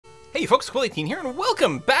Hey folks, Cool18 here, and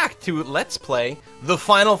welcome back to Let's Play The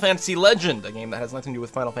Final Fantasy Legend, a game that has nothing to do with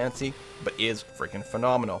Final Fantasy, but is freaking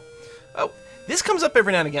phenomenal. Oh, this comes up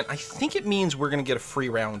every now and again. I think it means we're going to get a free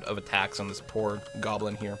round of attacks on this poor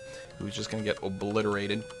goblin here, who's just going to get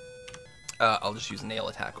obliterated. I'll just use nail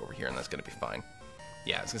attack over here, and that's going to be fine.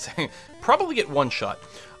 Yeah, I was going to say, probably get one shot.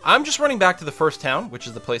 I'm just running back to the first town, which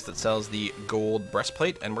is the place that sells the gold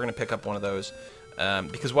breastplate, and we're going to pick up one of those,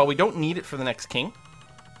 because while we don't need it for the next king,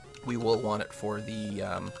 we will want it for the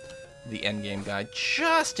endgame guide,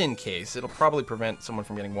 just in case. It'll probably prevent someone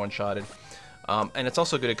from getting one-shotted. And it's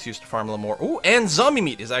also a good excuse to farm a little more. Ooh, and zombie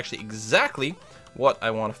meat is actually exactly what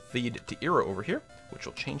I want to feed to Iro over here, which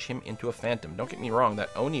will change him into a phantom. Don't get me wrong,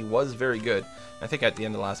 that Oni was very good. I think at the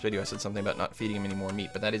end of the last video I said something about not feeding him any more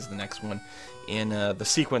meat, but that is the next one in the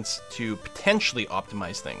sequence to potentially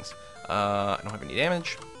optimize things. I don't have any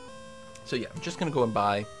damage. So yeah, I'm just going to go and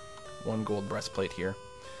buy one gold breastplate here.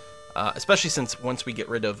 Especially since once we get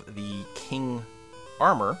rid of the king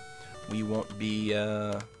armor, we won't be,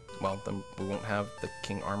 well, then we won't have the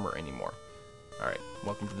king armor anymore. Alright,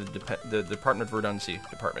 welcome to the Department of Redundancy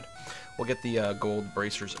Department. We'll get the gold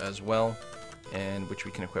bracers as well, and which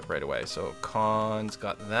we can equip right away. So Khan's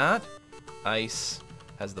got that. Ice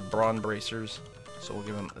has the bronze bracers, so we'll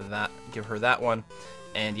give him that, give her that one.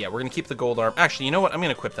 And yeah, we're going to keep the gold arm. Actually, you know what? I'm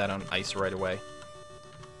going to equip that on Ice right away.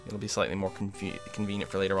 It'll be slightly more convenient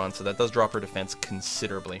for later on, so that does drop her defense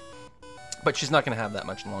considerably. But she's not going to have that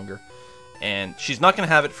much longer. And she's not going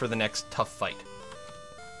to have it for the next tough fight.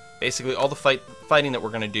 Basically, all the fighting that we're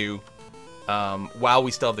going to do while we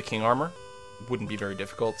still have the king armor wouldn't be very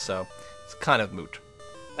difficult, so it's kind of moot.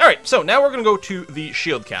 Alright, so now we're going to go to the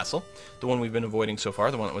shield castle, the one we've been avoiding so far,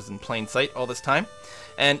 the one that was in plain sight all this time.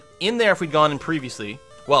 And in there, if we'd gone in previously,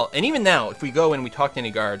 well, and even now, if we go and we talk to any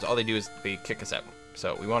guards, all they do is they kick us out.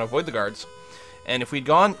 So we want to avoid the guards. And if we'd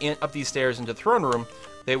gone up these stairs into the throne room,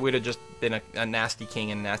 they would have just been a nasty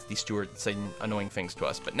king and a nasty steward saying annoying things to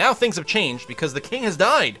us. But now things have changed because the king has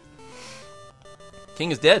died.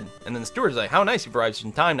 King is dead. And then the steward's like, how nice, you've arrived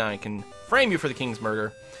in time now. I can frame you for the king's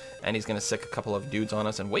murder. And he's going to sick a couple of dudes on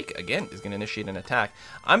us. And Wake, again, is going to initiate an attack.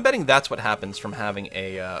 I'm betting that's what happens from having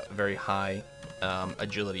a very high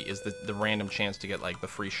agility, is the random chance to get like the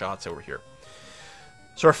free shots over here.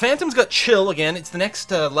 So our Phantom's got Chill again. It's the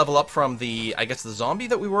next level up from the, I guess, the zombie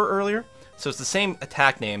that we were earlier. So it's the same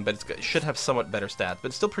attack name, but it should have somewhat better stats, but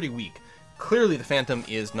it's still pretty weak. Clearly the Phantom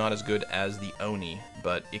is not as good as the Oni,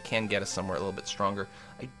 but it can get us somewhere a little bit stronger.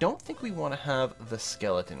 I don't think we want to have the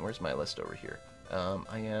Skeleton. Where's my list over here?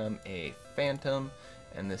 I am a Phantom,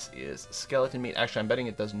 and this is Skeleton meat. Actually, I'm betting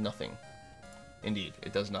it does nothing. Indeed,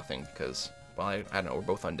 it does nothing because, well, I don't know, we're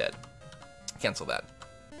both undead. Cancel that.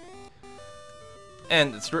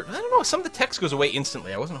 And the steward, I don't know, some of the text goes away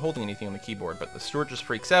instantly. I wasn't holding anything on the keyboard, but the steward just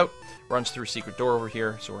freaks out, runs through a secret door over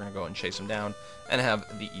here, so we're going to go and chase him down, and have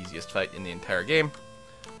the easiest fight in the entire game.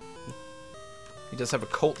 He does have a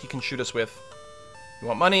Colt he can shoot us with. You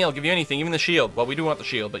want money? I'll give you anything, even the shield. Well, we do want the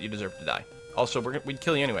shield, but you deserve to die. Also, we'd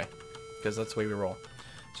kill you anyway, because that's the way we roll.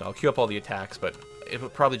 So I'll queue up all the attacks, but it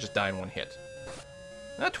would probably just die in one hit.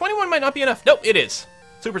 21 might not be enough. Nope, it is.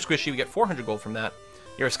 Super squishy. We get 400 gold from that.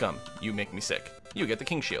 You're a scum. You make me sick. You get the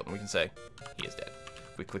king shield, and we can say, he is dead.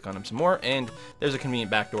 If we click on him some more, and there's a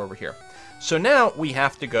convenient back door over here. So now we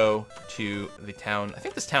have to go to the town. I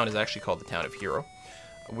think this town is actually called the town of Hero.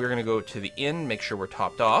 We're going to go to the inn, make sure we're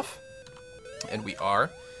topped off. And we are.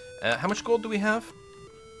 How much gold do we have?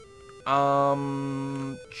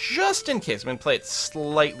 Just in case, I'm going to play it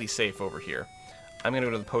slightly safe over here. I'm going to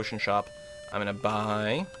go to the potion shop. I'm going to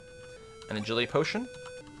buy an agility potion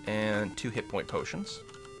and 2 hit point potions.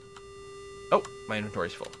 Oh, my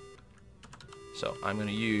inventory's full. So I'm going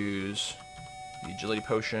to use the agility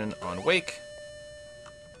potion on Wake.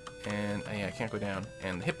 And yeah, I can't go down.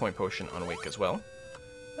 And the hit point potion on Wake as well.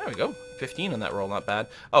 There we go. 15 on that roll, not bad.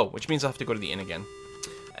 Oh, which means I'll have to go to the inn again.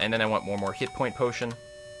 And then I want one more hit point potion.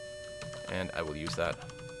 And I will use that.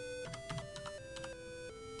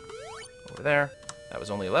 Over there. That was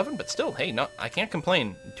only 11, but still, hey, I can't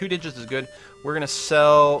complain. 2 digits is good. We're going to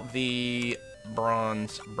sell the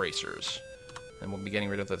bronze bracers. And we'll be getting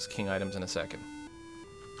rid of those king items in a second.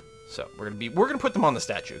 So we're gonna put them on the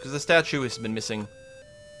statue, because the statue has been missing.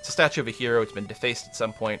 It's a statue of a hero. It's been defaced at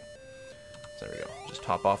some point. So there we go. Just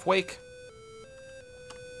top off Wake.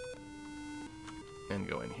 And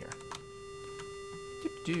go in here.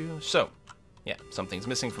 So, yeah, something's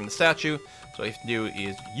missing from the statue. So what you have to do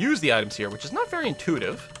is use the items here, which is not very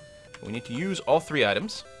intuitive. We need to use all 3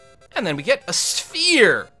 items. And then we get a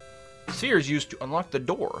sphere. The sphere is used to unlock the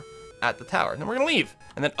door at the tower. And then we're going to leave.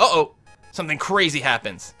 And then, uh-oh, something crazy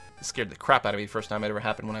happens. This scared the crap out of me the first time it ever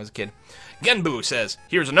happened when I was a kid. Genbu says,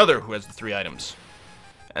 here's another who has the 3 items.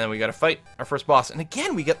 And then we gotta fight our first boss. And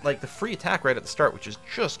again, we get, like, the free attack right at the start, which is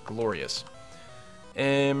just glorious. I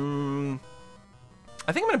think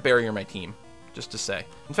I'm gonna barrier my team, just to say.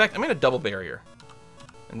 In fact, I'm gonna double barrier.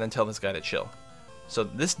 And then tell this guy to chill. So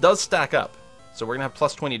this does stack up. So we're gonna have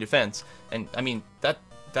plus 20 defense. And, I mean,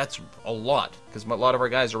 that's a lot. Because a lot of our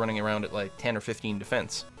guys are running around at, like, 10 or 15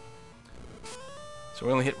 defense. So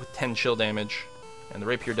we only hit with 10 chill damage. And the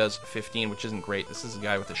rapier does 15, which isn't great. This is a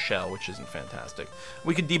guy with a shell, which isn't fantastic.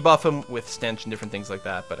 We could debuff him with stench and different things like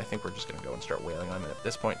that, but I think we're just going to go and start wailing on him at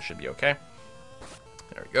this point. It should be okay.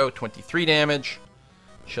 There we go, 23 damage.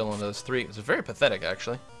 Chill on those 3. It's very pathetic,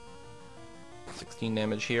 actually. 16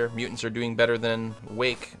 damage here. Mutants are doing better than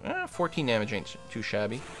Wake. 14 damage ain't too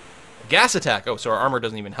shabby. Gas attack! Oh, so our armor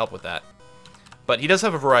doesn't even help with that. But he does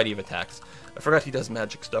have a variety of attacks. I forgot he does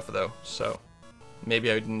magic stuff, though, so maybe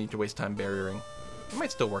I didn't need to waste time barriering. It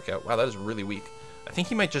might still work out. Wow, that is really weak. I think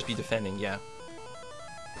he might just be defending, yeah.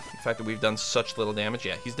 The fact that we've done such little damage,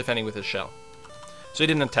 yeah, he's defending with his shell. So he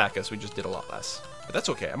didn't attack us, we just did a lot less. But that's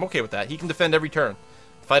okay, I'm okay with that. He can defend every turn.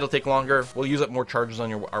 The fight will take longer, we'll use up more charges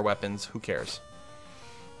on our weapons, who cares?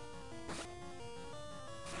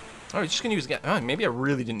 Oh, he's just gonna use gas. Oh, maybe I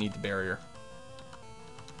really didn't need the barrier.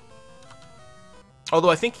 Although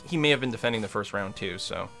I think he may have been defending the first round too,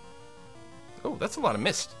 so. Oh, that's a lot of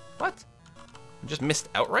mist. What? We just missed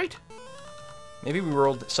outright? Maybe we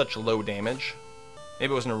rolled such low damage.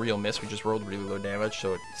 Maybe it wasn't a real miss, we just rolled really low damage,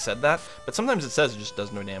 so it said that. But sometimes it says it just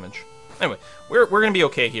does no damage. Anyway, we're gonna be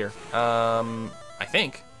okay here. I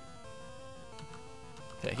think.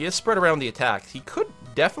 Okay, he has spread around the attacks. He could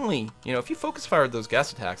definitely, you know, if you focus fired those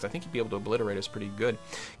gas attacks, I think he'd be able to obliterate us pretty good.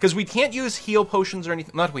 Because we can't use heal potions or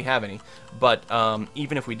anything, not if we have any, but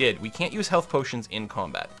even if we did, we can't use health potions in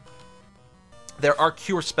combat. There are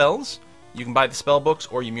cure spells. You can buy the spell books,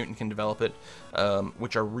 or your mutant can develop it,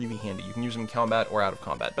 which are really handy. You can use them in combat or out of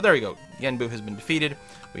combat. But there you go. Genbu has been defeated.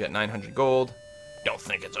 We got 900 gold. Don't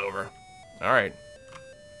think it's over. All right.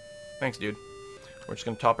 Thanks, dude. We're just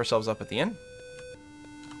going to top ourselves up at the end.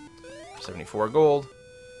 74 gold.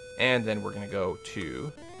 And then we're going to go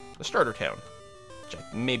to the starter town, which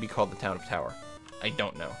may be called the Town of Tower. I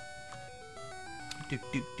don't know.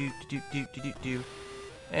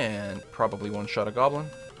 And probably one-shot a goblin.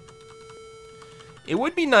 It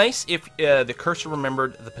would be nice if the cursor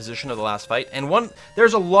remembered the position of the last fight. And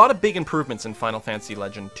there's a lot of big improvements in Final Fantasy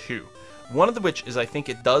Legend 2. One of which is I think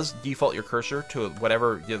it does default your cursor to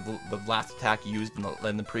whatever the last attack used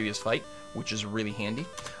in the previous fight, which is really handy.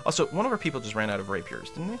 Also, one of our people just ran out of rapiers,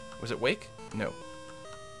 didn't they? Was it Wake? No.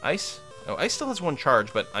 Ice? Oh, Ice still has 1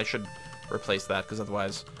 charge, but I should replace that, because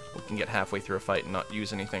otherwise we can get halfway through a fight and not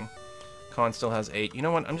use anything. Con still has 8. You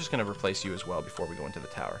know what? I'm just going to replace you as well before we go into the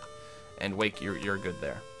tower. And Wake, you're good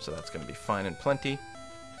there. So that's going to be fine and plenty.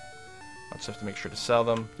 I'll just have to make sure to sell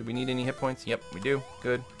them. Do we need any hit points? Yep, we do.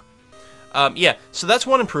 Good. Yeah, so that's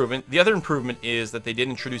one improvement. The other improvement is that they did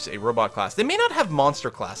introduce a robot class. They may not have monster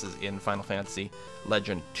classes in Final Fantasy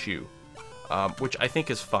Legend 2, which I think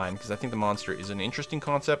is fine, because I think the monster is an interesting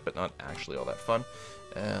concept, but not actually all that fun.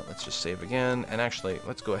 Let's just save again, and actually,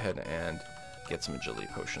 let's go ahead and get some agility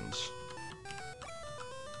potions.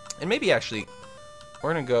 And maybe, actually,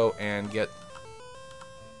 we're going to go and get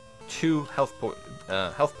 2 health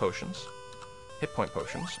potions, hit point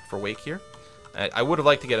potions, for Wake here. I would have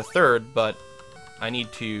liked to get a 3rd, but I need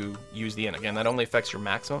to use the end. Again, that only affects your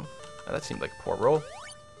maximum. That seemed like a poor roll.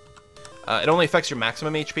 It only affects your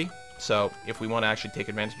maximum HP, so if we want to actually take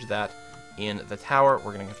advantage of that in the tower,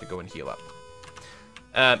 we're going to have to go and heal up.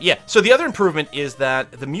 Yeah, so the other improvement is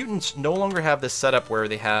that the mutants no longer have this setup where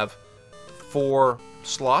they have 4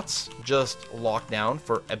 slots just locked down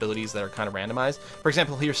for abilities that are kind of randomized. For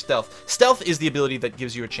example, here's Stealth. Stealth is the ability that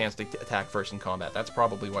gives you a chance to attack first in combat. That's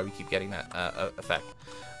probably why we keep getting that effect.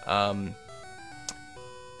 And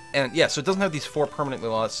yeah, so it doesn't have these 4 permanently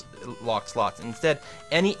locked slots. Instead,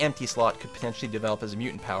 any empty slot could potentially develop as a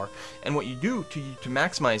mutant power. And what you do to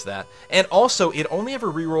maximize that, and also it only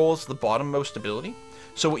ever rerolls the bottommost ability.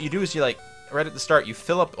 So what you do is you, like, right at the start, you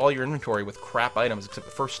fill up all your inventory with crap items except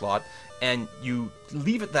the first slot, and you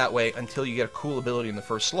leave it that way until you get a cool ability in the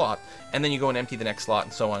first slot, and then you go and empty the next slot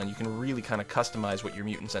and so on, and you can really kind of customize what your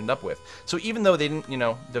mutants end up with. So even though they didn't, you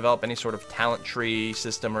know, develop any sort of talent tree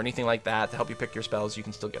system or anything like that to help you pick your spells, you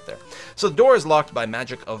can still get there. So the door is locked by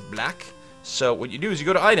magic of black. So what you do is you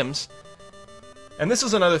go to items, and this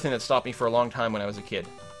is another thing that stopped me for a long time when I was a kid.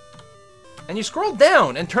 And you scroll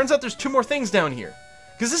down, and turns out there's 2 more things down here.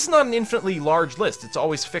 Because this is not an infinitely large list. It's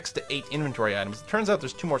always fixed to 8 inventory items. It turns out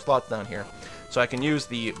there's 2 more slots down here. So I can use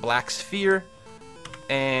the black sphere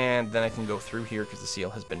And then I can go through here because the seal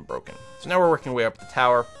has been broken. So now we're working our way up the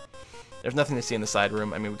tower. There's nothing to see in the side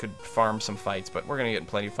room. I mean, we could farm some fights, but we're going to get in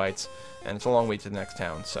plenty of fights. And it's a long way to the next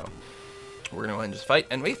town, so we're going to go ahead and just fight.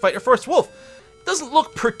 And we fight our first wolf. It doesn't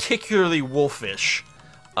look particularly wolfish.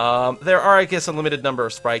 There are, I guess, a limited number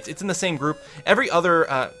of sprites. It's in the same group. Every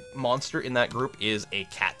other monster in that group is a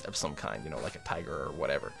cat of some kind, you know, like a tiger or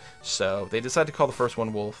whatever. So they decided to call the first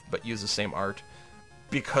one wolf, but use the same art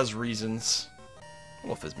because reasons.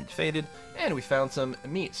 Wolf has been defeated, and we found some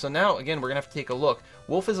meat. So now, again, we're going to have to take a look.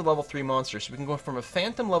 Wolf is a level 3 monster, so we can go from a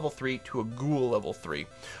Phantom level 3 to a Ghoul level 3,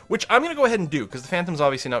 which I'm going to go ahead and do, because the Phantom's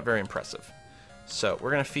obviously not very impressive. So we're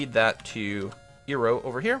going to feed that to Eero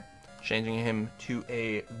over here, changing him to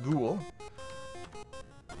a Ghoul.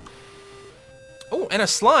 Oh, and a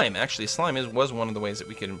Slime. Actually, Slime was one of the ways that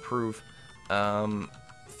we could improve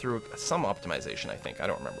through some optimization, I think. I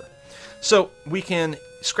don't remember. So we can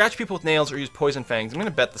scratch people with nails or use poison fangs. I'm going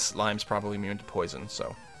to bet the slime's probably immune to poison,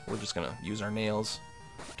 so we're just going to use our nails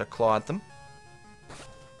to claw at them.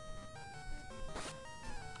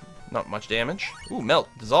 Not much damage. Ooh, melt.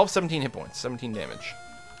 Dissolve 17 hit points. 17 damage.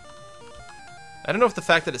 I don't know if the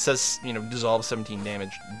fact that it says, you know, dissolve 17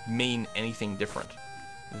 damage mean anything different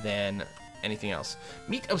than anything else.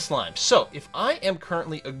 Meat of slime. So, if I am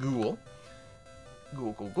currently a ghoul...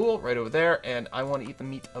 Ghoul, right over there, and I want to eat the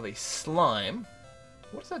meat of a slime.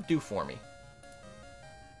 What does that do for me?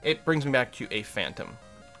 It brings me back to a phantom,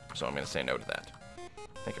 so I'm going to say no to that.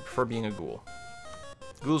 I think I prefer being a ghoul.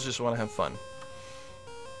 Ghouls just want to have fun.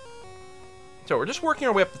 So we're just working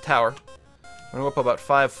our way up the tower. We're going to go up about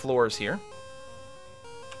 5 floors here.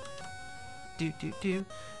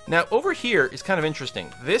 Now, over here is kind of interesting.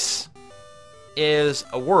 This is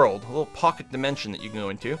a world, a little pocket dimension that you can go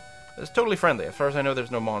into. It's totally friendly. As far as I know,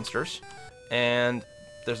 there's no monsters. And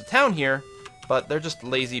there's a town here, but they're just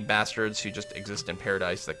lazy bastards who just exist in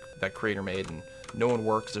paradise that creator made, and no one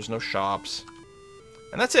works, there's no shops.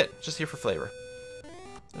 And that's it. Just here for flavor.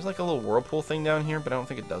 There's like a little whirlpool thing down here, but I don't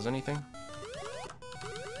think it does anything.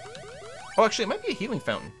 Oh, actually, it might be a healing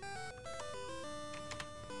fountain.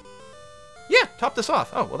 Yeah, top this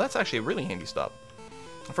off. Oh, well, that's actually a really handy stop.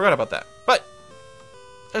 I forgot about that. But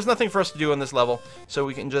there's nothing for us to do on this level, so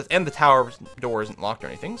we can just... And the tower door isn't locked or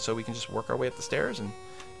anything, so we can just work our way up the stairs and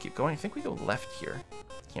keep going. I think we go left here.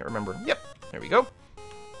 Can't remember. Yep, there we go.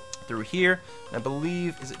 Through here. And I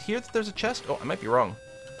believe... Is it here that there's a chest? Oh, I might be wrong.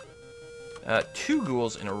 2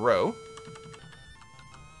 ghouls in a row.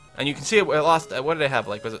 And you can see I lost... what did I have?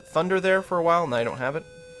 Like, was it Thunder there for a while? Now I don't have it.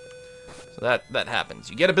 So that happens.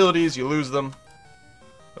 You get abilities, you lose them.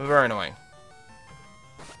 Very annoying.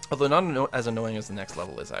 Although not as annoying as the next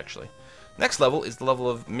level is, actually. Next level is the level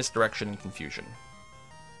of misdirection and confusion.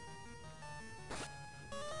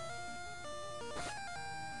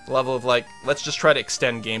 The level of, like, let's just try to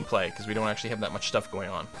extend gameplay, because we don't actually have that much stuff going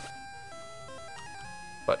on.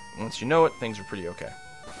 But once you know it, things are pretty okay.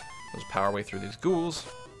 Let's power our way through these ghouls.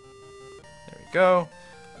 There we go.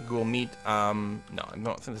 Ghoul meat. No, I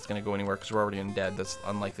don't think it's going to go anywhere, because we're already undead. That's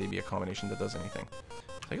unlikely to be a combination that does anything.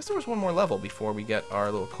 I guess there was one more level before we get our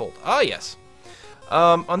little cult. Ah, yes.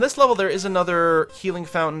 On this level, there is another healing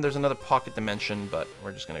fountain. There's another pocket dimension, but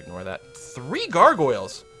we're just going to ignore that. 3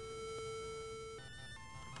 gargoyles!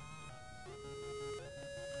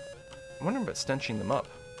 I'm wondering about stenching them up.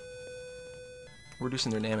 Reducing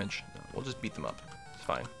their damage. No, we'll just beat them up. It's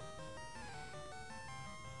fine.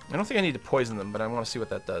 I don't think I need to poison them, but I want to see what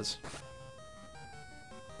that does.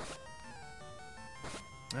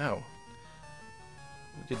 Oh.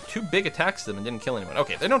 We did 2 big attacks to them and didn't kill anyone.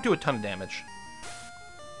 Okay, they don't do a ton of damage.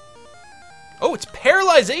 Oh, it's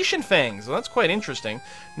Paralyzation Fangs! Well, that's quite interesting.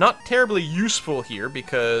 Not terribly useful here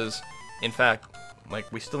because, in fact,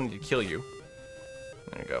 like, we still need to kill you.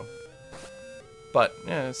 There you go. But,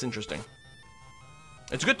 yeah, it's interesting.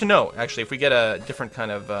 It's good to know, actually. If we get a different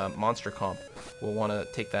kind of monster comp, we'll want to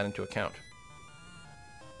take that into account.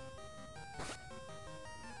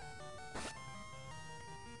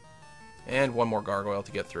 And 1 more gargoyle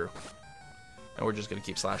to get through. And we're just going to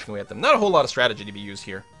keep slashing away at them. Not a whole lot of strategy to be used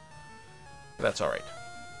here. But that's alright.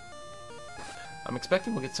 I'm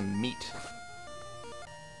expecting we'll get some meat.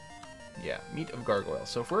 Yeah, meat of gargoyle.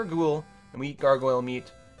 So if we're a ghoul and we eat gargoyle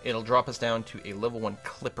meat, it'll drop us down to a level 1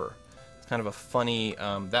 clipper. It's kind of a funny...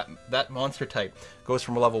 that monster type goes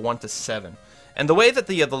from level 1 to 7. And the way that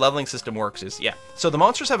the leveling system works is... Yeah, so the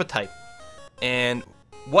monsters have a type. And...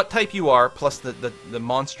 what type you are, plus the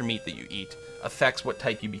monster meat that you eat, affects what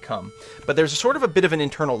type you become. But there's a sort of a bit of an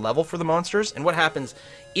internal level for the monsters, and what happens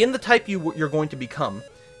in the type you're going to become.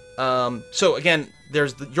 So again,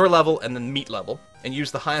 there's your level and the meat level, and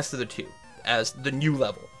use the highest of the 2 as the new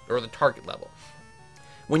level, or the target level.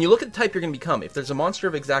 When you look at the type you're going to become, if there's a monster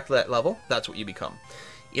of exactly that level, that's what you become.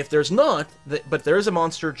 If there's not, but there is a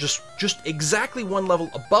monster just exactly one level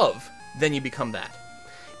above, then you become that.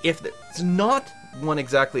 If it's not one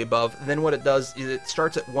exactly above, then what it does is it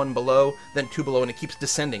starts at one below, then two below, and it keeps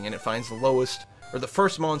descending, and it finds the lowest, or the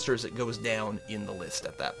first monster as it goes down in the list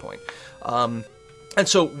at that point. And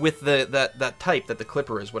so with that type that the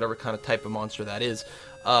Clipper is, whatever kind of type of monster that is,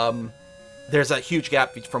 there's that huge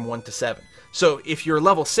gap from 1 to 7. So if you're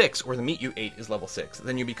level 6, or the meat you ate is level 6,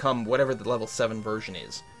 then you become whatever the level 7 version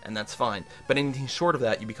is, and that's fine. But anything short of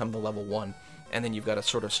that, you become the level 1, and then you've got to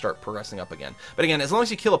sort of start progressing up again. But again, as long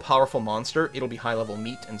as you kill a powerful monster, it'll be high-level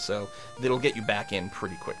meat, and so it'll get you back in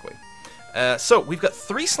pretty quickly. So we've got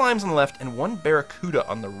 3 slimes on the left and 1 barracuda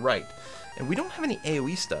on the right. And we don't have any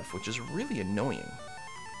AoE stuff, which is really annoying.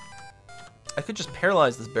 I could just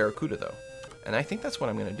paralyze this barracuda, though. And I think that's what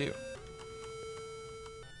I'm going to do.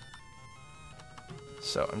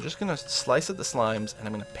 So I'm just going to slice at the slimes, and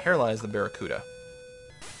I'm going to paralyze the barracuda.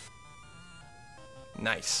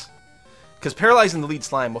 Nice. Because paralyzing the lead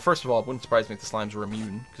slime, well, first of all, it wouldn't surprise me if the slimes were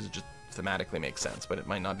immune, because it just thematically makes sense, but it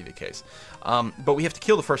might not be the case. But we have to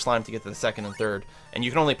kill the first slime to get to the second and third, and you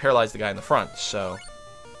can only paralyze the guy in the front, so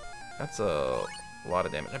that's a lot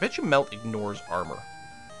of damage. I bet you Melt ignores armor.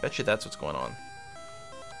 Bet you that's what's going on.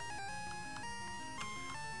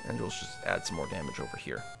 And we'll just add some more damage over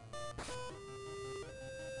here.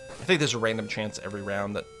 I think there's a random chance every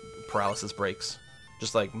round that paralysis breaks,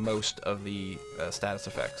 just like most of the status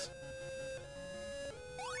effects.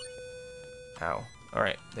 Ow.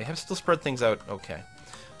 Alright, they have still spread things out okay.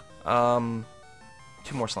 2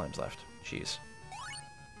 more slimes left. Jeez.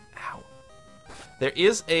 Ow. There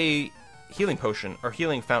is a healing potion, or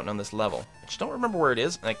healing fountain on this level. I just don't remember where it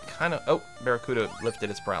is, and I kind of... Oh, Barracuda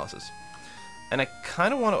lifted its paralysis. And I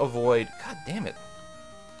kind of want to avoid... God damn it.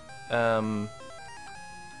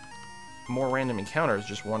 More random encounters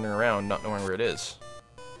just wandering around, not knowing where it is.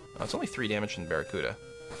 Oh, it's only 3 damage from the Barracuda.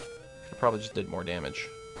 Could have probably just did more damage.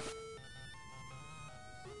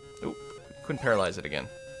 Oop, couldn't paralyze it again.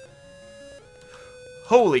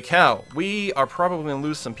 Holy cow, we are probably going to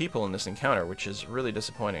lose some people in this encounter, which is really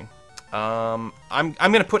disappointing. I'm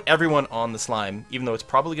going to put everyone on the slime, even though it's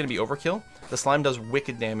probably going to be overkill. The slime does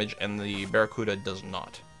wicked damage, and the Barracuda does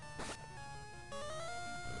not.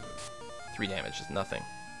 3 damage is nothing.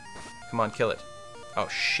 Come on, kill it. Oh,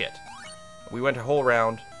 shit. We went a whole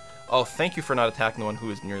round. Oh, thank you for not attacking the one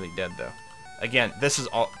who is nearly dead, though. Again, this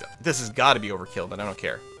has got to be overkill, but I don't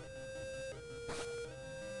care.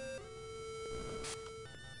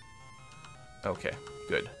 Okay,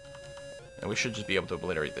 good. And we should just be able to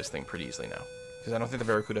obliterate this thing pretty easily now. Because I don't think the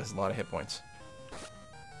Barracuda has a lot of hit points.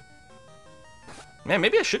 Man,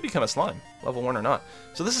 maybe I should become a slime, level 1 or not.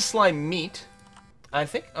 So this is slime meat. I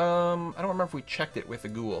think, I don't remember if we checked it with the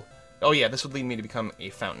ghoul. Oh yeah, this would lead me to become a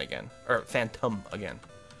fountain again. Or phantom again.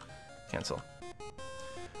 Cancel.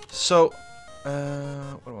 So,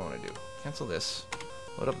 what do I want to do? Cancel this.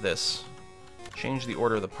 Load up this. Change the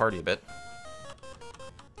order of the party a bit.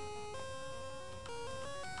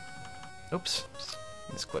 Oops.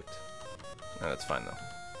 Misclicked. No, that's fine, though.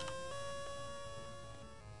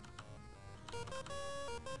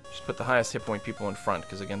 Just put the highest hit point people in front,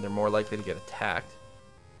 because, again, they're more likely to get attacked.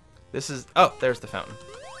 This is... Oh, there's the fountain.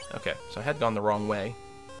 Okay, so I had gone the wrong way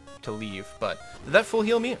to leave, but... Did that full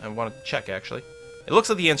heal me? I want to check, actually. It looks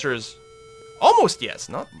like the answer is... Almost yes,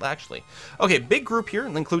 not actually. Okay, big group here.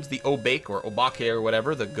 It includes the Obake, or Obake, or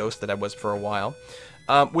whatever, the ghost that I was for a while.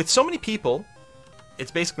 With so many people... It's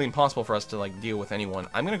basically impossible for us to like deal with anyone.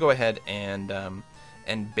 I'm gonna go ahead and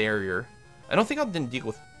barrier. I don't think I'll then deal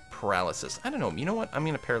with paralysis. I don't know. You know what? I'm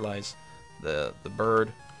gonna paralyze the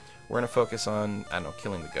bird. We're gonna focus on, I don't know,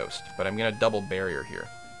 killing the ghost. But I'm gonna double barrier here.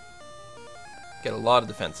 Get a lot of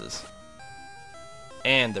defenses.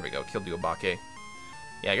 And there we go. Killed the Obake.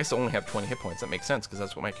 Yeah, I guess I only have 20 hit points. That makes sense because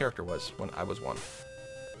that's what my character was when I was 1.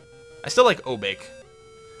 I still like Obake.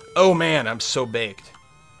 Oh man, I'm so baked.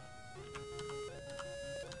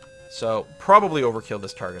 So, probably overkill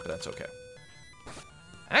this target, but that's okay.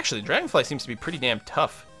 Actually, Dragonfly seems to be pretty damn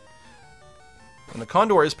tough. And the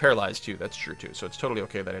Condor is paralyzed, too. That's true, too. So it's totally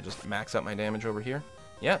okay that I just max out my damage over here.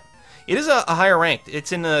 Yeah. It is a higher rank.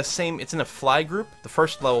 It's in the same... It's in a fly group. The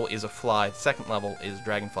first level is a fly. The second level is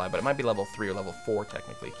Dragonfly, but it might be level 3 or level 4,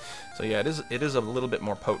 technically. So yeah, it is a little bit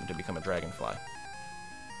more potent to become a Dragonfly.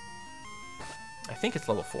 I think it's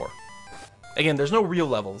level 4. Again, there's no real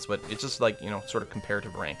levels, but it's just like, you know, sort of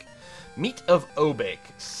comparative rank. Meat of Obake.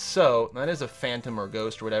 So, that is a phantom or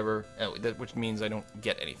ghost or whatever, which means I don't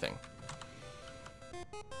get anything.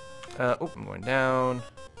 Oh, I'm going down.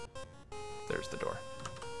 There's the door.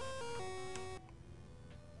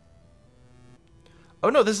 Oh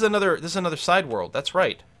no, this is another side world. That's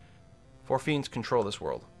right. 4 fiends control this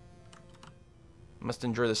world. Must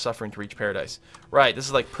endure the suffering to reach paradise. Right, this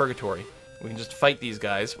is like purgatory. We can just fight these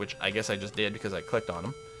guys, which I guess I just did because I clicked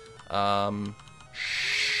on them.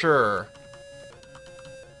 Sure.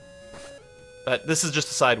 But this is just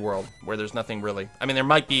a side world where there's nothing really. I mean, there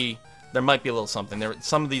might be a little something.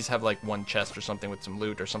 Some of these have like one chest or something with some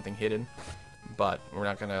loot or something hidden, but we're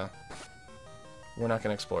not gonna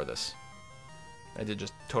explore this. I did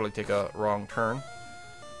just totally take a wrong turn.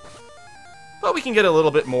 But we can get a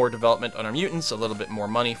little bit more development on our mutants, a little bit more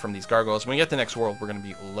money from these gargoyles. When we get to the next world, we're going to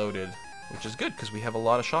be loaded, which is good because we have a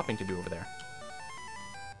lot of shopping to do over there.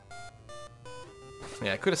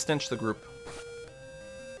 Yeah, I could have stenched the group.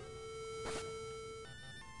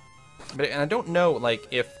 And I don't know, like,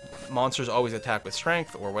 if monsters always attack with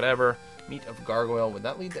strength or whatever. Meat of gargoyle, would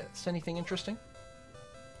that lead to anything interesting?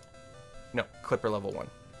 No, Clipper level 1.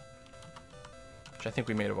 Which I think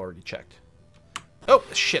we may have already checked. Oh,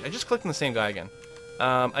 shit, I just clicked on the same guy again.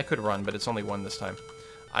 I could run, but it's only 1 this time.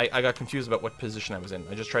 I got confused about what position I was in.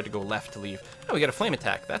 I just tried to go left to leave. Oh, we got a flame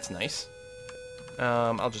attack. That's nice.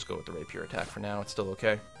 I'll just go with the rapier attack for now. It's still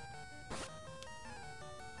okay.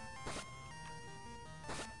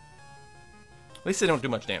 At least they don't do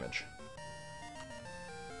much damage.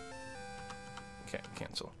 Okay,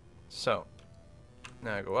 cancel. So,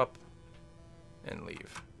 now I go up and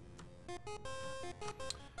leave.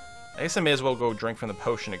 I guess I may as well go drink from the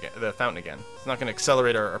potion again, the fountain again. It's not going to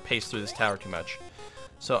accelerate our pace through this tower too much.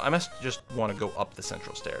 So I must just want to go up the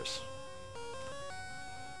central stairs.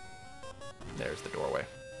 There's the doorway.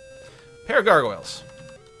 Pair of gargoyles.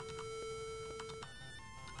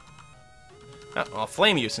 Oh, I'll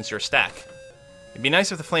flame you since you're a stack. It'd be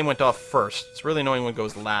nice if the flame went off first. It's really annoying when it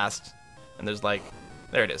goes last. And there's like...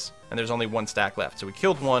 There it is. And there's only 1 stack left. So we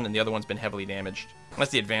killed 1 and the other one's been heavily damaged.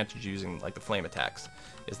 That's the advantage using like the flame attacks.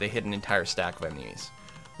 Is they hit an entire stack of enemies.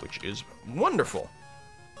 Which is wonderful.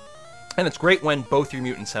 And it's great when both your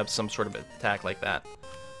mutants have some sort of attack like that.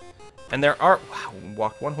 And there are... Wow, we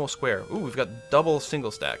walked 1 whole square. Ooh, we've got double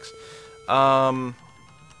single stacks.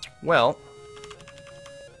 Well...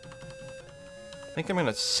 I think I'm going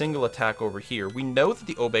to single attack over here. We know that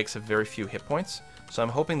the Obakes have very few hit points, so I'm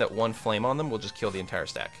hoping that 1 flame on them will just kill the entire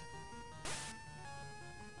stack.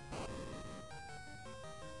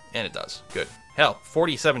 And it does. Good. Hell,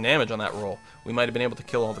 47 damage on that roll. We might have been able to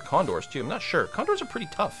kill all the condors, too. I'm not sure. Condors are pretty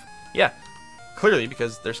tough. Yeah, clearly,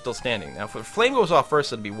 because they're still standing. Now, if the flame goes off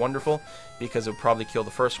first, it'd be wonderful, because it would probably kill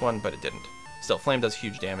the first one, but it didn't. Still, flame does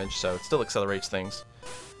huge damage, so it still accelerates things.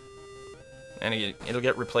 And it'll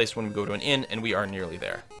get replaced when we go to an inn, and we are nearly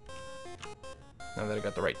there. Now that I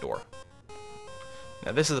got the right door.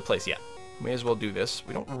 Now, this is the place, yeah. May as well do this.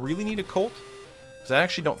 We don't really need a Colt, because I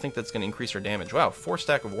actually don't think that's going to increase our damage. Wow, 4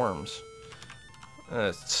 stack of worms.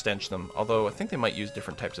 Stench them. Although, I think they might use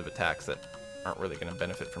different types of attacks that aren't really going to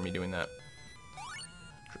benefit from me doing that.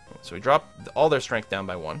 So we drop all their strength down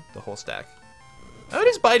by 1, the whole stack. Oh, it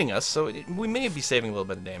is biting us, so we may be saving a little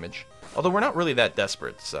bit of damage. Although we're not really that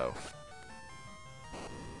desperate, so...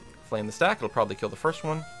 Flame the stack, it'll probably kill the first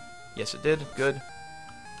one. Yes, it did. Good.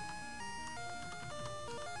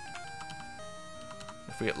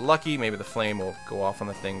 If we get lucky, maybe the flame will go off on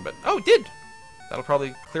the thing, but... Oh, it did! That'll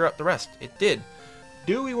probably clear up the rest. It did.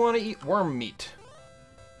 Do we want to eat worm meat?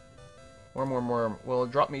 Worm. Will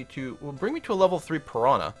bring me to a level 3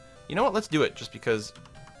 piranha. You know what? Let's do it, just because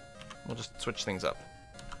we'll just switch things up.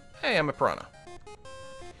 Hey, I'm a piranha.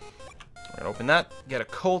 We're going to open that. Get a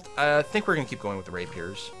Colt. I think we're going to keep going with the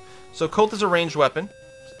rapiers. So Colt is a ranged weapon,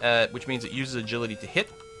 which means it uses agility to hit,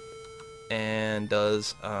 and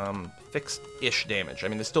does fixed-ish damage. I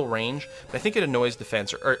mean, there's still range, but I think it annoys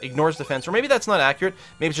defense, or ignores defense, or maybe that's not accurate.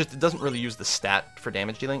 Maybe it's just it doesn't really use the stat for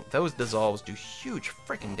damage dealing. Those dissolves do huge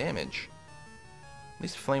freaking damage. At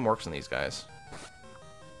least flame works on these guys.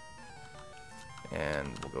 And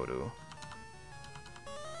we'll go to...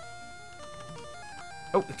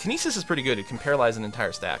 Oh, Kinesis is pretty good. It can paralyze an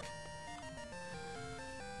entire stack.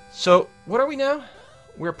 So, what are we now?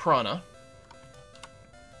 We're Piranha.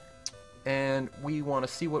 And we want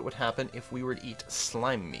to see what would happen if we were to eat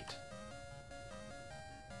slime meat.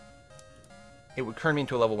 It would turn me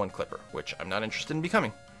into a level 1 Clipper, which I'm not interested in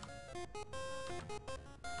becoming.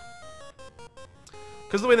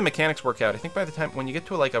 Because of the way the mechanics work out, I think by the time, when you get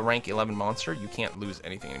to like a rank 11 monster, you can't lose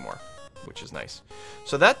anything anymore, which is nice.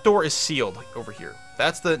 So that door is sealed over here.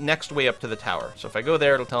 That's the next way up to the tower. So if I go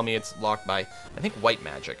there, it'll tell me it's locked by, I think, white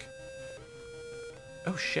magic.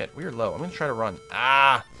 Oh shit, we're low. I'm going to try to run.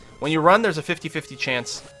 Ah! When you run, there's a 50-50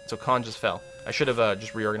 chance. So Khan just fell. I should have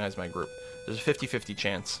just reorganized my group. There's a 50-50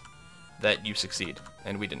 chance that you succeed,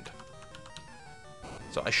 and we didn't.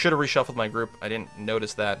 So I should have reshuffled my group. I didn't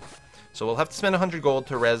notice that. So we'll have to spend 100 gold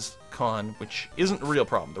to res Khan, which isn't a real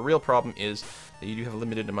problem. The real problem is that you do have a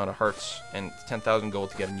limited amount of hearts, and 10,000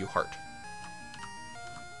 gold to get a new heart.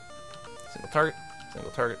 Single target,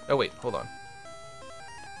 single target. Oh wait, hold on.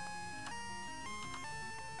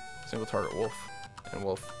 Single target wolf, and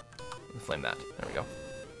wolf. And flame that. There we go.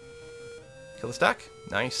 Kill the stack.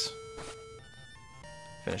 Nice.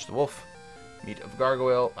 Finish the wolf. Meat of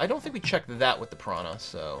gargoyle. I don't think we checked that with the piranha,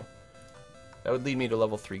 so that would lead me to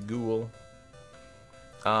level 3 ghoul.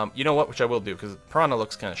 You know what? Which I will do, because piranha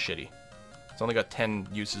looks kind of shitty. It's only got 10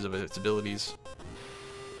 uses of its abilities.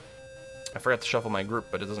 I forgot to shuffle my group,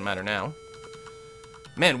 but it doesn't matter now.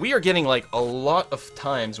 Man, we are getting like a lot of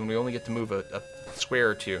times when we only get to move a square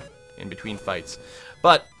or two in between fights.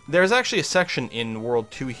 But there's actually a section in World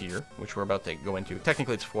 2 here, which we're about to go into.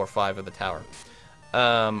 Technically, it's floor 5 of the tower,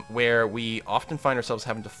 where we often find ourselves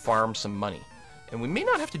having to farm some money. And we may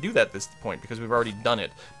not have to do that at this point, because we've already done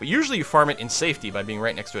it. But usually you farm it in safety by being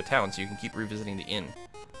right next to a town, so you can keep revisiting the inn.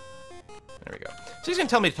 There we go. So he's going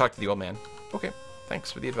to tell me to talk to the old man. Okay,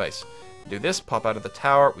 thanks for the advice. Do this, pop out of the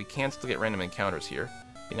tower. We can still get random encounters here.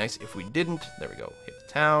 Be nice if we didn't. There we go. Hit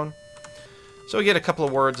the town. So we get a couple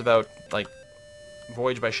of words about, like,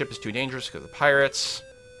 voyage by ship is too dangerous because of pirates.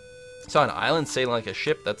 Saw an island sailing like a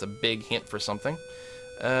ship. That's a big hint for something.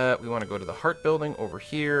 We want to go to the heart building over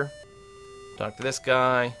here. Talk to this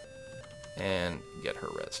guy. And get her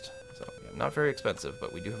rest. So, yeah, not very expensive,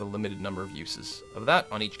 but we do have a limited number of uses of that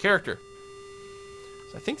on each character.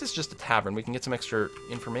 So I think this is just a tavern. We can get some extra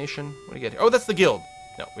information. What do you get here? Oh, that's the guild.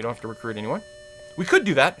 No, we don't have to recruit anyone. We could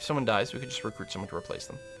do that. If someone dies, we could just recruit someone to replace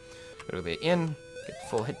them. Go to the inn, get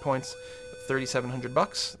full hit points. 3,700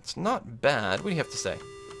 bucks. It's not bad. What do you have to say?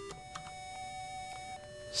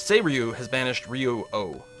 Seiryu has banished Ryu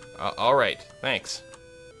O. Alright, thanks.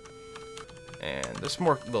 And there's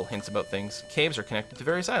more little hints about things. Caves are connected to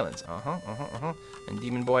various islands. And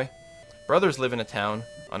Demon Boy. Brothers live in a town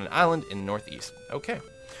on an island in the northeast. Okay.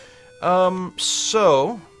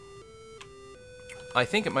 So I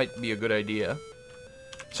think it might be a good idea.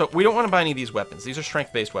 So we don't want to buy any of these weapons. These are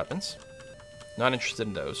strength-based weapons. Not interested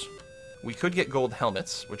in those. We could get gold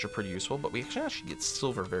helmets, which are pretty useful, but we actually get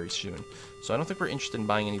silver very soon. So I don't think we're interested in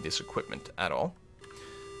buying any of this equipment at all.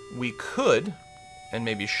 We could, and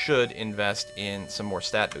maybe should, invest in some more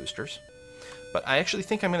stat boosters. But I actually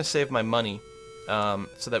think I'm going to save my money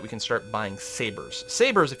so that we can start buying sabers.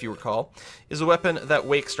 Sabers, if you recall, is a weapon that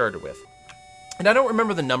Wake started with. And I don't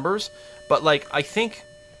remember the numbers, but like I think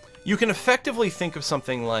you can effectively think of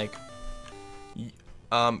something like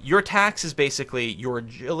your attacks is basically your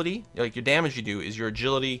agility, like your damage you do is your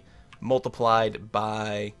agility multiplied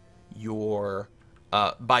by your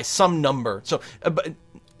by some number. So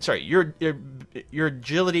sorry, your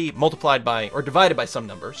agility multiplied by or divided by some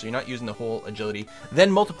number, so you're not using the whole agility,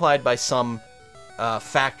 then multiplied by some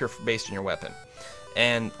factor based on your weapon.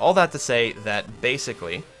 And all that to say that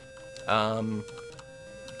basically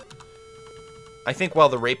I think while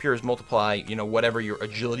the rapiers multiply, you know, whatever your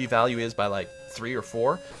agility value is by like 3 or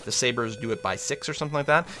 4, the sabers do it by 6 or something like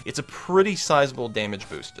that. It's a pretty sizable damage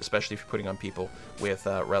boost, especially if you're putting on people with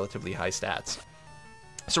relatively high stats.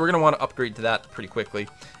 So we're going to want to upgrade to that pretty quickly,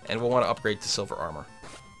 and we'll want to upgrade to silver armor,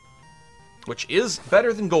 which is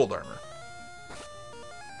better than gold armor.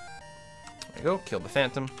 There we go, killed the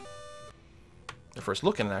phantom. The first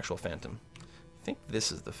look at an actual phantom. I think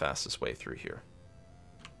this is the fastest way through here.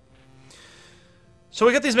 So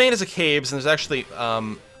we got these main as a caves, and there's actually,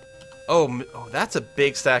 oh, that's a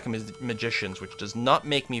big stack of magicians, which does not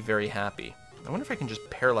make me very happy. I wonder if I can just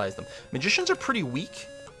paralyze them. Magicians are pretty weak,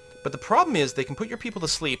 but the problem is they can put your people to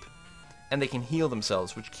sleep, and they can heal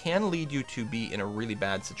themselves, which can lead you to be in a really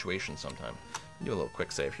bad situation sometime. Do a little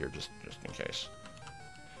quick save here, just in case.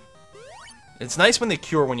 It's nice when they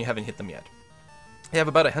cure when you haven't hit them yet. They have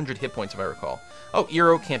about 100 hit points, if I recall. Oh,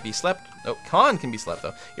 Eero can't be slept. Oh, Khan can be slept,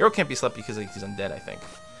 though. Eero can't be slept because he's undead, I think.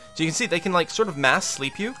 So you can see they can, like, sort of mass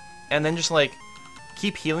sleep you, and then just, like,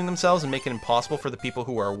 keep healing themselves and make it impossible for the people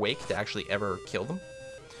who are awake to actually ever kill them.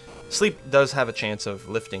 Sleep does have a chance of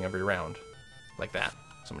lifting every round, like that.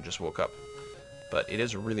 Someone just woke up. But it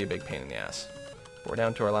is really a big pain in the ass. We're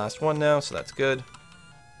down to our last one now, so that's good.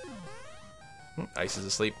 Ice is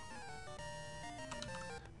asleep.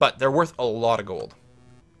 But they're worth a lot of gold.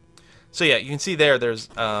 So yeah, you can see there's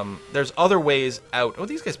other ways out. Oh,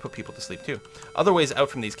 these guys put people to sleep too. Other ways out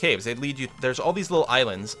from these caves. They lead you, there's all these little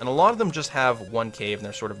islands, and a lot of them just have one cave, and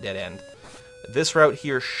they're sort of dead end. This route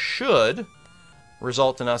here should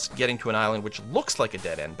result in us getting to an island which looks like a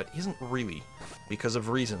dead end, but isn't really, because of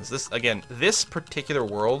reasons. This, again, this particular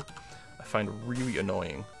world, I find really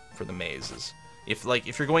annoying for the mazes.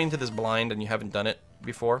 If you're going into this blind and you haven't done it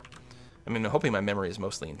before, I mean, I'm hoping my memory is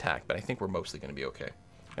mostly intact, but I think we're mostly going to be okay.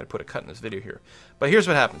 Gotta put a cut in this video here. But here's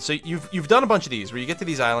what happens. So you've done a bunch of these, where you get to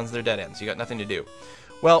these islands, they're dead ends. You got nothing to do.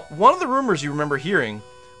 Well, one of the rumors you remember hearing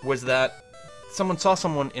was that someone saw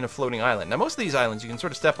someone in a floating island. Now, most of these islands you can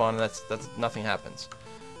sort of step on, and that's nothing happens.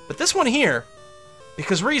 But this one here,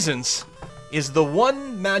 because reasons, is the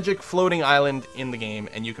one magic floating island in the game,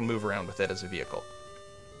 and you can move around with it as a vehicle.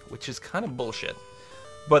 Which is kind of bullshit.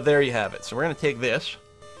 But there you have it. So we're going to take this,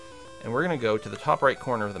 and we're going to go to the top right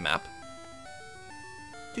corner of the map.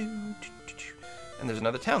 And there's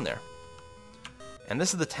another town there. And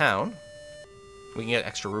this is the town. We can get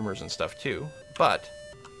extra rumors and stuff too. But,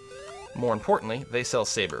 more importantly, they sell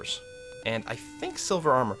sabers. And I think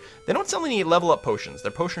silver armor. They don't sell any level up potions.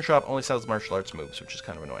 Their potion shop only sells martial arts moves, which is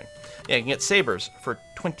kind of annoying. Yeah, you can get sabers for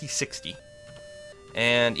 2060.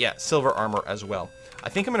 And yeah, silver armor as well. I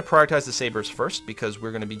think I'm going to prioritize the sabers first because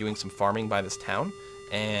we're going to be doing some farming by this town.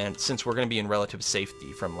 And since we're going to be in relative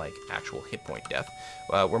safety from, like, actual hit point death,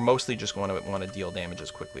 we're mostly just going to want to deal damage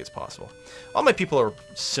as quickly as possible. All my people are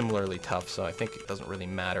similarly tough, so I think it doesn't really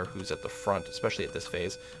matter who's at the front, especially at this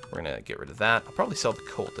phase. We're going to get rid of that. I'll probably sell the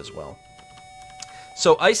Colt as well.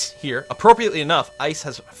 So Ice here, appropriately enough, Ice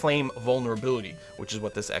has Flame Vulnerability, which is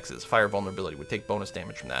what this X is. Fire Vulnerability would take bonus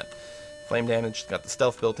damage from that. Flame damage, got the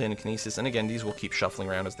stealth built in, kinesis, and again, these will keep shuffling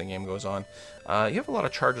around as the game goes on. You have a lot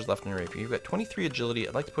of charges left in your AP. You've got 23 agility.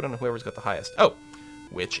 I'd like to put on whoever's got the highest. Oh,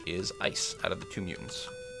 which is Ice out of the 2 mutants.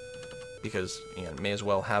 Because, you know, may as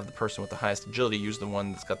well have the person with the highest agility use the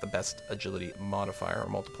one that's got the best agility modifier or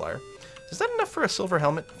multiplier. Is that enough for a silver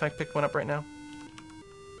helmet if I pick one up right now?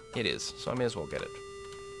 It is, so I may as well get it.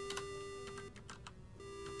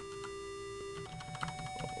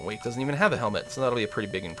 Wait, doesn't even have a helmet, so that'll be a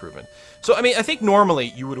pretty big improvement. So, I mean, I think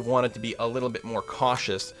normally you would have wanted to be a little bit more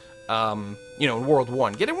cautious, you know, in World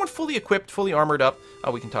 1. Get everyone fully equipped, fully armored up. Oh,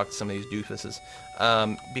 we can talk to some of these doofuses.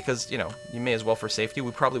 Because, you know, you may as well for safety. We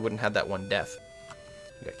probably wouldn't have that one death.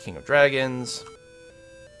 We got King of Dragons.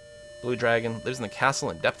 Blue Dragon. Lives in the castle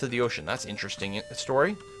in depth of the ocean. That's interesting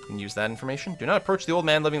story. We can use that information. Do not approach the old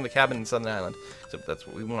man living in the cabin in Southern Island. So that's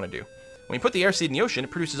what we want to do. When you put the air seed in the ocean, it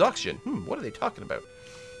produces oxygen. What are they talking about?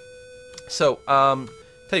 So,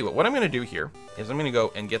 tell you what I'm going to do here is I'm going to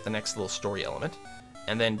go and get the next little story element,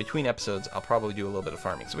 and then between episodes, I'll probably do a little bit of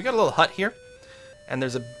farming. So we got a little hut here, and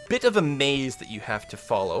there's a bit of a maze that you have to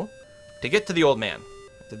follow to get to the old man.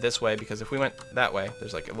 I did this way because if we went that way,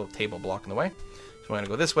 there's like a little table blocking the way. So we want to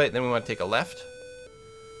go this way, then we want to take a left.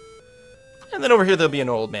 And then over here, there'll be an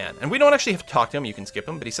old man. And we don't actually have to talk to him, you can skip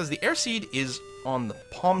him, but he says the air seed is on the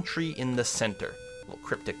palm tree in the center. A little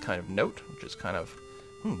cryptic kind of note, which is kind of...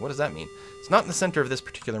 what does that mean? It's not in the center of this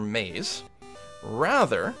particular maze.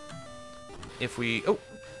 Rather, if we... Oh,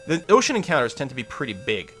 the ocean encounters tend to be pretty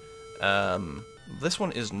big. This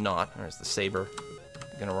one is not. There's the saber.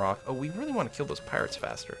 Gonna rock. Oh, we really want to kill those pirates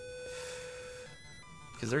faster.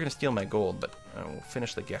 Because they're gonna steal my gold, but we'll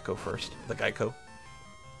finish the gecko first. The gecko.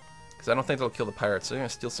 Because I don't think they'll kill the pirates, so they're gonna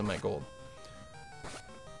steal some of my gold.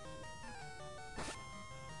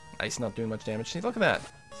 Ice not doing much damage. See, look at that.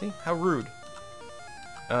 See? How rude.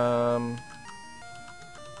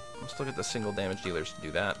 Let's look at the single damage dealers to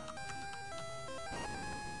do that.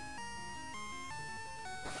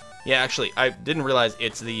 Yeah, actually, I didn't realize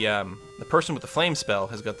it's the person with the flame spell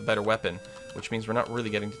has got the better weapon, which means we're not really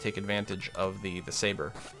getting to take advantage of the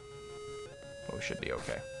saber. But we should be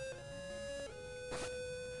okay.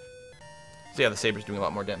 So yeah, the saber's doing a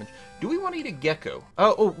lot more damage. Do we want to eat a gecko?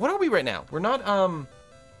 Oh, what are we right now? We're not,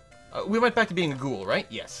 we went back to being a ghoul, right?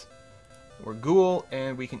 Yes. We're ghoul,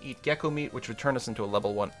 and we can eat gecko meat, which would turn us into a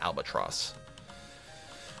level 1 albatross.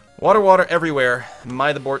 Water everywhere.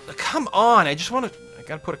 The board. Come on! I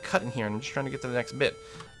gotta put a cut in here, and I'm just trying to get to the next bit.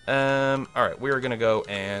 Alright, we're gonna go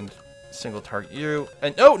and single target you.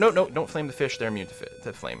 And no, don't flame the fish. They're immune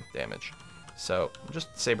to flame damage. So,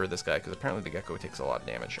 just saber this guy, because apparently the gecko takes a lot of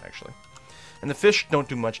damage, actually. And the fish don't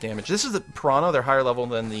do much damage. This is the piranha. They're higher level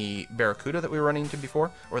than the barracuda that we were running into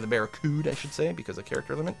before. Or the barracuda, I should say, because of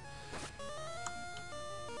character limit.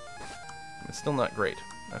 It's still not great.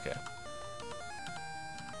 Okay.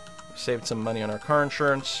 We saved some money on our car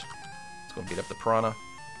insurance. Let's go beat up the piranha.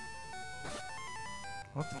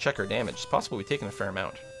 We'll have to check our damage. It's possible we've taken a fair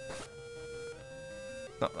amount.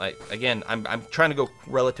 No, again, I'm trying to go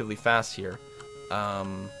relatively fast here.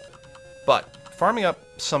 But farming up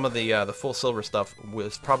some of the full silver stuff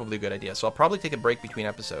was probably a good idea. So I'll probably take a break between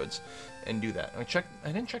episodes and do that. I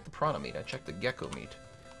didn't check the piranha meat. I checked the gecko meat.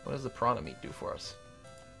 What does the piranha meat do for us?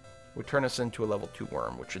 Would turn us into a level 2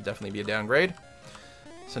 worm, which would definitely be a downgrade.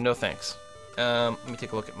 So no thanks. Let me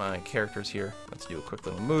take a look at my characters here. Let's do a quick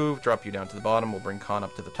little move, drop you down to the bottom. We'll bring Khan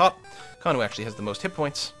up to the top. Khan, who actually has the most hit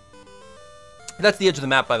points. That's the edge of the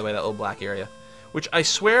map, by the way, that little black area, which I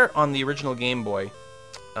swear on the original Game Boy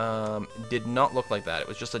did not look like that. It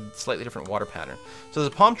was just a slightly different water pattern. So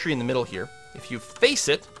there's a palm tree in the middle here. If you face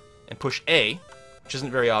it and push A, which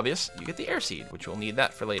isn't very obvious, you get the air seed, which we'll need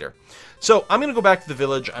that for later. So I'm gonna go back to the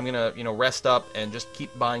village. I'm gonna, rest up and just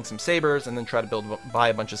keep buying some sabers, and then try to buy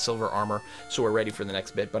a bunch of silver armor so we're ready for the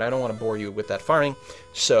next bit. But I don't want to bore you with that farming.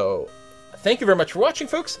 So thank you very much for watching,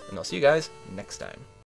 folks, and I'll see you guys next time.